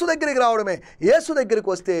యేసు దగ్గరికి రావడమే. యేసు దగ్గరికి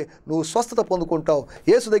వస్తే నువ్వు స్వస్థత పొందుకుంటావు.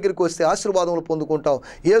 యేసు దగ్గరికి వస్తే ఆశీర్వాదములు పొందుకుంటావు.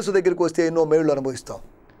 యేసు దగ్గరికి వస్తే ఎన్నో మేళ్ళు అనుభవిస్తావు.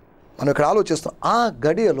 మనం ఇక్కడ ఆలోచిస్తాం. ఆ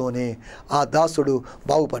గడియలోనే ఆ దాసుడు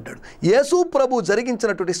బాగుపడ్డాడు. యేసు ప్రభు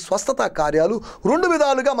జరిగించినటువంటి స్వస్థత కార్యాలు 2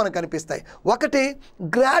 విధాలుగా మనకు కనిపిస్తాయి. ఒకటి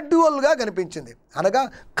గ్రాడ్యువల్గా కనిపించింది, అనగా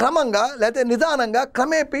క్రమంగా లేకపోతే నిదానంగా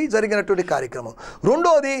క్రమేపీ జరిగినటువంటి కార్యక్రమం.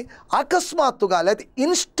 రెండోది అకస్మాత్తుగా లేకపోతే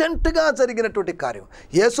ఇన్స్టెంట్గా జరిగినటువంటి కార్యం.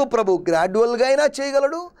 యేసు ప్రభు గ్రాడ్యువల్గా అయినా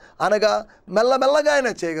చేయగలడు, అనగా మెల్లమెల్లగా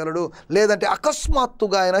అయినా చేయగలడు, లేదంటే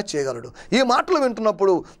అకస్మాత్తుగా అయినా చేయగలడు. ఈ మాటలు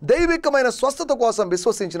వింటున్నప్పుడు దైవికమైన స్వస్థత కోసం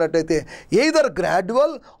విశ్వసించినట్టయితే either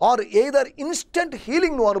gradual are either instant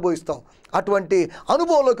healing నువ్వు అనుభవిస్తావు. అటువంటి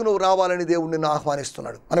అనుభవంలోకి నువ్వు రావాలని దేవుడు నిన్ను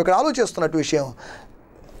ఆహ్వానిస్తున్నాడు. మనం ఇక్కడ ఆలోచిస్తున్నట్టు విషయం,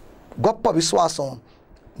 గొప్ప విశ్వాసం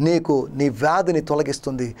నీకు నీ వ్యాధిని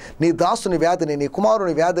తొలగిస్తుంది. నీ దాసుని వ్యాధిని, నీ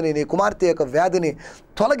కుమారుని వ్యాధిని, నీ కుమార్తె యొక్క వ్యాధిని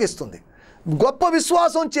తొలగిస్తుంది. గొప్ప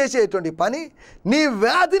విశ్వాసం చేసేటువంటి పని నీ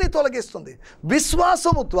వ్యాధిని తొలగిస్తుంది.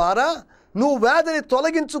 విశ్వాసము ద్వారా నువ్వు వ్యాధిని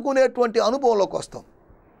తొలగించుకునేటువంటి అనుభవంలోకి వస్తావు.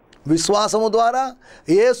 విశ్వాసము ద్వారా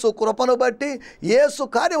యేసు కృపను బట్టి యేసు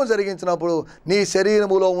కార్యము జరిగించినప్పుడు నీ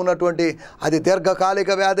శరీరములో ఉన్నటువంటి అది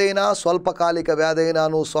దీర్ఘకాలిక వ్యాధి అయినా స్వల్పకాలిక వ్యాధి అయినా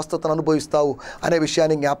నువ్వు స్వస్థతను అనుభవిస్తావు అనే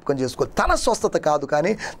విషయాన్ని జ్ఞాపకం చేసుకో. తన స్వస్థత కాదు,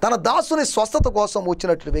 కానీ తన దాసుని స్వస్థత కోసం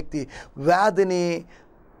వచ్చినటువంటి వ్యక్తి వ్యాధిని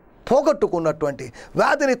పోగొట్టుకున్నటువంటి,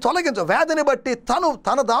 వ్యాధిని వ్యాధిని బట్టి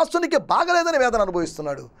తన దాసునికి బాగలేదని వేదన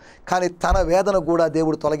అనుభవిస్తున్నాడు, కానీ తన వేదన కూడా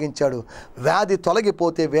దేవుడు తొలగించాడు. వ్యాధి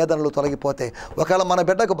తొలగిపోతే వేదనలు తొలగిపోతాయి. ఒకవేళ మన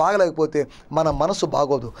బిడ్డకు బాగలేకపోతే మన మనసు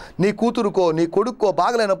బాగోదు. నీ కూతురుకో నీ కొడుక్కో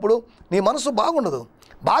బాగలేనప్పుడు నీ మనసు బాగుండదు.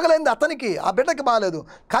 బాగలేంది అతనికి, ఆ బిడ్డకి బాగలేదు,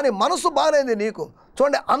 కానీ మనసు బాగలేంది నీకు.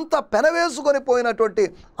 చూడండి, అంత పెనవేసుకొని పోయినటువంటి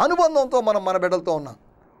అనుబంధంతో మనం మన బిడ్డలతో ఉన్నాం.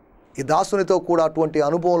 ఈ దాసునితో కూడా అటువంటి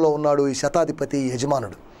అనుభవంలో ఉన్నాడు ఈ శతాధిపతి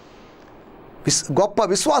యజమానుడు. గొప్ప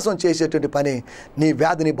విశ్వాసం చేసేటువంటి పని నీ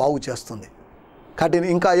వ్యాధిని బాగు చేస్తుంది. కాబట్టి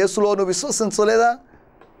ఇంకా యేసులో నువ్వు విశ్వసించలేదా?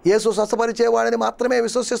 యేసు స్వస్థపరిచేవాడని మాత్రమే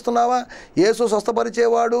విశ్వసిస్తున్నావా? యేసు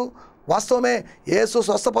స్వస్థపరిచేవాడు వాస్తవమే, యేసు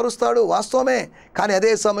స్వస్థపరుస్తాడు వాస్తవమే, కానీ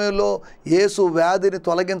అదే సమయంలో యేసు వ్యాధిని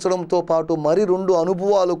తొలగించడంతో పాటు మరి 2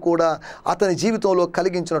 అనుభవాలు కూడా అతని జీవితంలో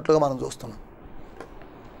కలిగించినట్లుగా మనం చూస్తున్నాం.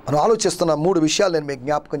 మనం ఆలోచిస్తున్న 3 విషయాలు నేను మీకు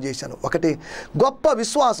జ్ఞాపకం చేశాను. ఒకటి, గొప్ప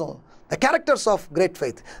విశ్వాసం, the characters of great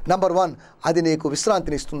faith. Number 1, అది నీకు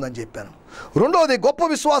విశ్రాంతిని ఇస్తుందని చెప్పాను. రెండవది, గొప్ప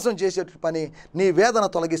విశ్వాసం చేసేటువంటి పని నీ వేదన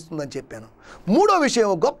తొలగిస్తుందని చెప్పాను. మూడో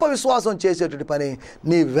విషయం, గొప్ప విశ్వాసం చేసేటువంటి పని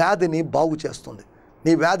నీ వ్యాధిని బాగు చేస్తుంది.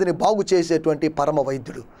 నీ వ్యాధిని బాగు చేసేటువంటి పరమ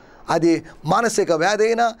వైద్యుడు. అది మానసిక వ్యాధి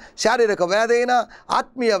అయినా, శారీరక వ్యాధి అయినా,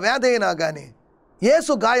 ఆత్మీయ వ్యాధి అయినా కానీ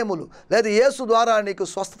యేసు గాయములు లేదా యేసు ద్వారా నీకు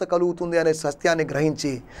స్వస్థత కలుగుతుంది అనే సత్యాన్ని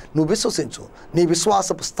గ్రహించి నువ్వు విశ్వసించు. నీ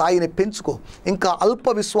విశ్వాసపు స్థాయిని పెంచుకో. ఇంకా అల్ప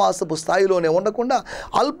విశ్వాసపు స్థాయిలోనే ఉండకుండా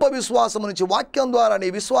అల్ప విశ్వాసం నుంచి వాక్యం ద్వారా నీ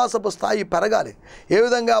విశ్వాసపు స్థాయి పెరగాలి. ఏ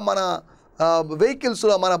విధంగా మన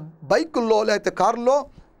వెహికల్స్లో, మన బైకుల్లో లేకపోతే కారులో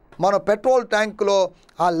మన పెట్రోల్ ట్యాంకులో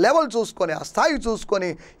ఆ లెవెల్ చూసుకొని, ఆ స్థాయి చూసుకొని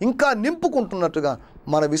ఇంకా నింపుకుంటున్నట్టుగా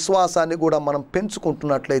మన విశ్వాసాన్ని కూడా మనం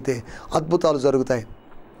పెంచుకుంటున్నట్లయితే అద్భుతాలు జరుగుతాయి.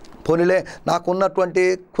 పోనీలే, నాకున్నటువంటి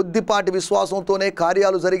కొద్దిపాటి విశ్వాసంతోనే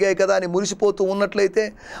కార్యాలు జరిగాయి కదా అని మురిసిపోతూ ఉన్నట్లయితే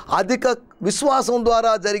అధిక విశ్వాసం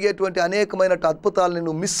ద్వారా జరిగేటువంటి అనేకమైన అద్భుతాలను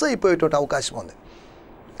నువ్వు మిస్ అయిపోయేటువంటి అవకాశం ఉంది.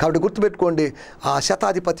 కాబట్టి గుర్తుపెట్టుకోండి, ఆ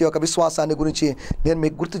శతాధిపతి యొక్క విశ్వాసాన్ని గురించి నేను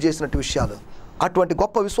మీకు గుర్తు చేసినట్టు విషయాలు. అటువంటి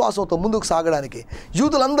గొప్ప విశ్వాసంతో ముందుకు సాగడానికి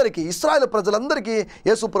యూదులందరికీ, ఇశ్రాయేలు ప్రజలందరికీ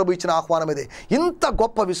యేసు ప్రభు ఇచ్చిన ఆహ్వానం ఇదే. ఇంత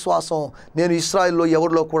గొప్ప విశ్వాసం నేను ఇశ్రాయేల్లో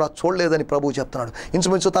ఎవరిలో కూడా చూడలేదని ప్రభువు చెప్తున్నాడు.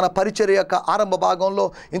 ఇంచుమించు తన పరిచర్య యొక్క ఆరంభ భాగంలో,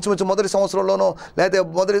 ఇంచుమించు మొదటి సంవత్సరంలోనో లేదా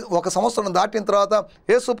మొదటి 1 సంవత్సరం దాటిన తర్వాత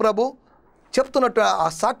యేసు ప్రభు చెప్తున్నట్టు ఆ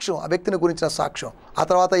సాక్ష్యం, ఆ వ్యక్తిని గురించిన సాక్ష్యం. ఆ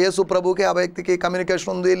తర్వాత యేసు ప్రభుకి ఆ వ్యక్తికి కమ్యూనికేషన్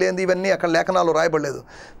ఉంది లేనిది ఇవన్నీ అక్కడ లేఖనాలు రాయబడలేదు.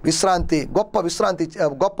 విశ్రాంతి,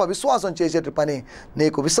 గొప్ప విశ్వాసం చేసేటి పని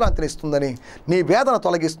నీకు విశ్రాంతిని ఇస్తుందని, నీ వేదన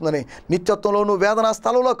తొలగిస్తుందని. నిత్యత్వంలో నువ్వు వేదన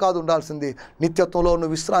స్థలంలో కాదు ఉండాల్సింది, నిత్యత్వంలో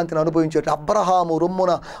నువ్వు విశ్రాంతిని అనుభవించేటి అబ్రహాము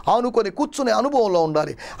రొమ్మున ఆనుకొని కూర్చునే అనుభవంలో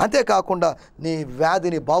ఉండాలి. అంతేకాకుండా నీ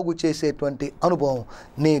వ్యాధిని బాగు చేసేటువంటి అనుభవం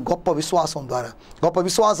నీ గొప్ప విశ్వాసం ద్వారా. గొప్ప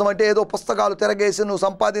విశ్వాసం అంటే ఏదో పుస్తకాలు తిరగేసి నువ్వు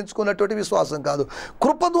సంపాదించుకున్నటువంటి విశ్వాసం కాదు,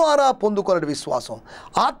 కృప ద్వారా పొందుకున్న విశ్వాసం,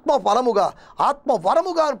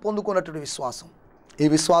 ఆత్మవరముగా పొందుకున్నటువంటి విశ్వాసం. ఈ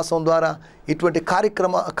విశ్వాసం ద్వారా ఇటువంటి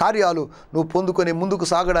కార్యాలు నువ్వు పొందుకొని ముందుకు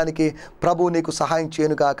సాగడానికి ప్రభువు నీకు సహాయం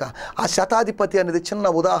చేయనుగాక. ఆ శతాధిపతి అనేది చిన్న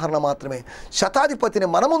ఉదాహరణ మాత్రమే. శతాధిపతిని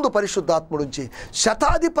మన ముందు పరిశుద్ధాత్ముడు ఉంచి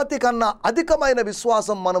శతాధిపతి కన్నా అధికమైన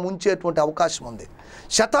విశ్వాసం మనం ఉంచేటువంటి అవకాశం ఉంది.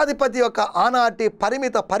 శతాధిపతి యొక్క ఆనాటి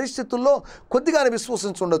పరిమిత పరిస్థితుల్లో కొద్దిగానే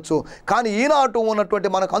విశ్వసించుండొచ్చు, కానీ ఈనాటు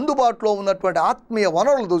ఉన్నటువంటి మనకు అందుబాటులో ఉన్నటువంటి ఆత్మీయ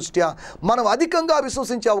వనరుల దృష్ట్యా మనం అధికంగా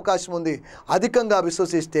విశ్వసించే అవకాశం ఉంది. అధికంగా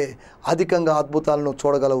విశ్వసిస్తే అధికంగా అద్భుతాలను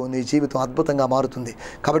చూడగలవు, నీ జీవితం అద్భుతంగా మారుతుంది.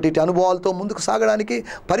 కాబట్టి ఇటు అనుభవాలతో ముందుకు సాగడానికి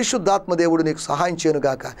పరిశుద్ధాత్మ దేవుడు నీకు సహాయం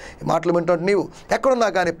చేయనుగాక. ఈ మాటలు వింటుంటే నీవు ఎక్కడున్నా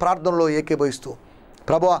కానీ ప్రార్థనలో ఏకీభవిస్తూ,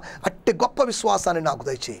 ప్రభువా అట్టి గొప్ప విశ్వాసాన్ని నాకు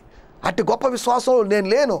దయచేయి, అట్టి గొప్ప విశ్వాసం నేను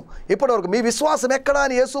లేను ఇప్పటివరకు. మీ విశ్వాసం ఎక్కడా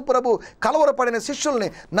అని యేసు ప్రభు కలవరపడిన శిష్యుల్ని,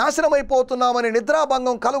 నాశనమైపోతున్నామని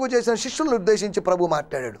నిద్రాభంగం కలుగు చేసిన శిష్యులను ఉద్దేశించి ప్రభు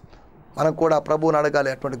మాట్లాడాడు. మనం కూడా ప్రభువుని అడగాలి,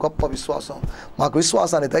 అటువంటి గొప్ప విశ్వాసం మాకు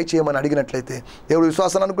విశ్వాసాన్ని దయచేయమని అడిగినట్లయితే దేవుడు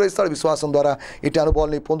విశ్వాసాన్ని అనుగ్రహిస్తాడు. విశ్వాసం ద్వారా ఇటు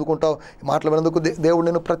అనుభవాన్ని పొందుకుంటావు. ఈ మాటలు వినందుకు దేవుడు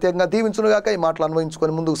నిన్ను ప్రత్యేకంగా దీవించునుగాక. ఈ మాటలు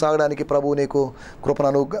అన్వయించుకొని ముందుకు సాగడానికి ప్రభువు నీకు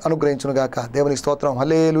కృపను అనుగ్రహించునుగాక. దేవునికి స్తోత్రం.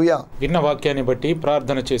 హల్లెలూయా. విన్న వాక్యాన్ని బట్టి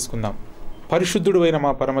ప్రార్థన చేసుకుందాం. పరిశుద్ధుడు అయిన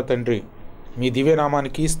మా పరమ తండ్రి, మీ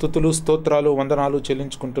దివ్యనామానికి స్తుతులు, స్తోత్రాలు, వందనాలు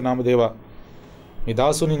చెల్లించుకుంటున్నాము దేవా. మీ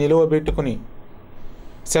దాసుని నిలువబెట్టుకుని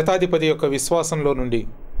శతాధిపతి యొక్క విశ్వాసంలో నుండి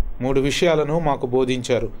 3 విషయాలను మాకు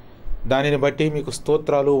బోధించారు. దానిని బట్టి మీకు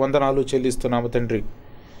స్తోత్రాలు, వందనాలు చెల్లిస్తున్నాము తండ్రి.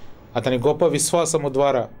 అతని గొప్ప విశ్వాసము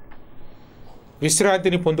ద్వారా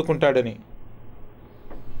విశ్రాంతిని పొందుకుంటాడని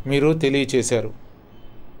మీరు తెలియచేశారు.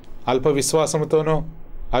 అల్ప విశ్వాసముతోనో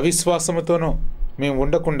అవిశ్వాసముతోనో మేము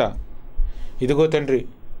ఉండకుండా, ఇదిగో తండ్రి,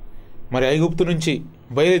 మరి ఐగుప్తు నుంచి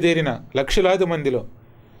బయలుదేరిన లక్షలాది మందిలో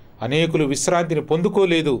అనేకులు విశ్రాంతిని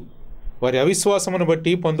పొందుకోలేదు, వారి అవిశ్వాసమును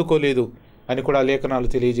బట్టి పొందుకోలేదు అని కూడా లేఖనాలు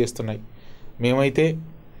తెలియజేస్తున్నాయి. మేమైతే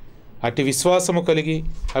అట్టి విశ్వాసము కలిగి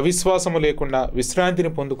అవిశ్వాసము లేకుండా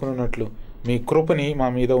విశ్రాంతిని పొందుకున్నట్లు మీ కృపని మా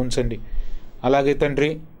మీద ఉంచండి. అలాగే తండ్రి,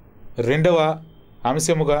 2వ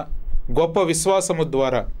అంశముగా గొప్ప విశ్వాసము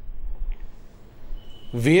ద్వారా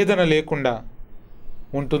వేదన లేకుండా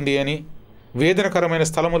ఉంటుంది అని, వేదనకరమైన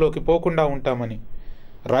స్థలములోకి పోకుండా ఉంటామని,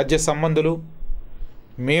 రాజ్య సంబంధులు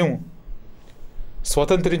మేము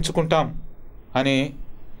స్వతంత్రించుకుంటాం అనే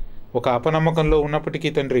ఒక అపనమ్మకంలో ఉన్నప్పటికీ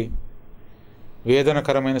తండ్రి,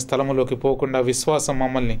 వేదనకరమైన స్థలములోకి పోకుండా విశ్వాసం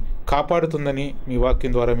మమ్మల్ని కాపాడుతుందని మీ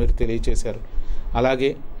వాక్యం ద్వారా మీరు తెలియచేశారు. అలాగే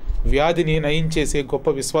వ్యాధిని నయించేసే గొప్ప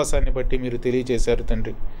విశ్వాసాన్ని బట్టి మీరు తెలియచేశారు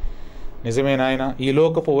తండ్రి. నిజమే నాయన, ఈ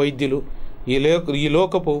లోకపు వైద్యులు, ఈ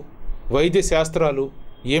లోకపు వైద్య శాస్త్రాలు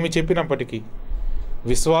ఏమి చెప్పినప్పటికీ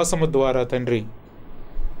విశ్వాసము ద్వారా తండ్రి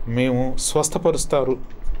మేము స్వస్థపరుస్తారు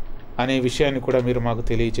అనే విషయాన్ని కూడా మీరు మాకు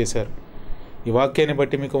తెలియచేశారు. ఈ వాక్యాన్ని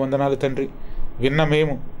బట్టి మీకు వందనాలు తండ్రి. విన్న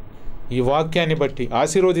మేము ఈ వాక్యాన్ని బట్టి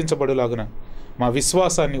ఆశీర్వదించబడులాగున మా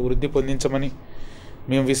విశ్వాసాన్ని వృద్ధి పొందించమని,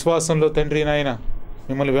 మేము విశ్వాసంలో తండ్రి నాయన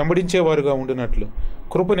మిమ్మల్ని వెంబడించేవారుగా ఉండినట్లు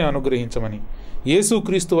కృపని అనుగ్రహించమని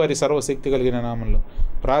యేసుక్రీస్తు వారి సర్వశక్తి కలిగిన నామంలో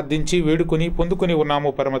ప్రార్థించి వేడుకొని పొందుకొని ఉన్నాము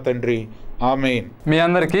పరమ తండ్రి. ఆమేన్. మీ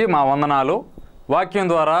అందరికీ మా వందనాలు. వాక్యం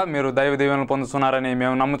ద్వారా మీరు దైవ దీవెనలు పొందుతున్నారని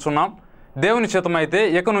మేము నమ్ముచున్నాం. దేవుని చిత్తమైతే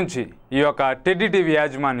ఇక నుంచి ఈ యొక్క టెడ్డీ టీవీ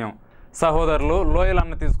యాజమాన్యం సహోదరులు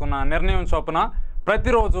లోయలన్న తీసుకున్న నిర్ణయం చొప్పున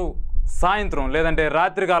ప్రతిరోజు సాయంత్రం లేదంటే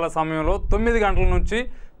రాత్రికాల సమయంలో 9 గంటల నుంచి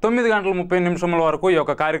 9:30 వరకు ఈ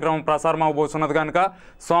యొక్క కార్యక్రమం ప్రసారం అవబోతున్నది కనుక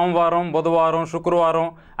సోమవారం, బుధవారం, శుక్రవారం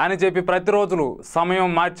అని చెప్పి ప్రతిరోజులు సమయం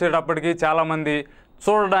మార్చేటప్పటికి చాలామంది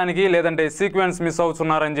చూడడానికి లేదంటే సీక్వెన్స్ మిస్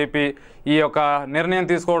అవుతున్నారని చెప్పి ఈ యొక్క నిర్ణయం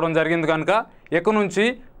తీసుకోవడం జరిగింది కనుక ఇక నుంచి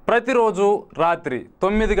ప్రతిరోజు రాత్రి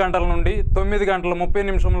 9 గంటల నుండి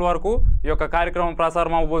 9:30 వరకు ఈ యొక్క కార్యక్రమం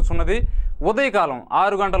ప్రసారం అవబోతున్నది. ఉదయకాలం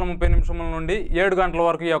 6:30 నుండి 7 గంటల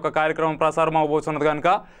వరకు ఈ యొక్క కార్యక్రమం ప్రసారం అవబోతున్నది కనుక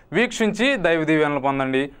వీక్షించి దైవ దీవెనలు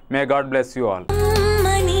పొందండి. May God bless you all.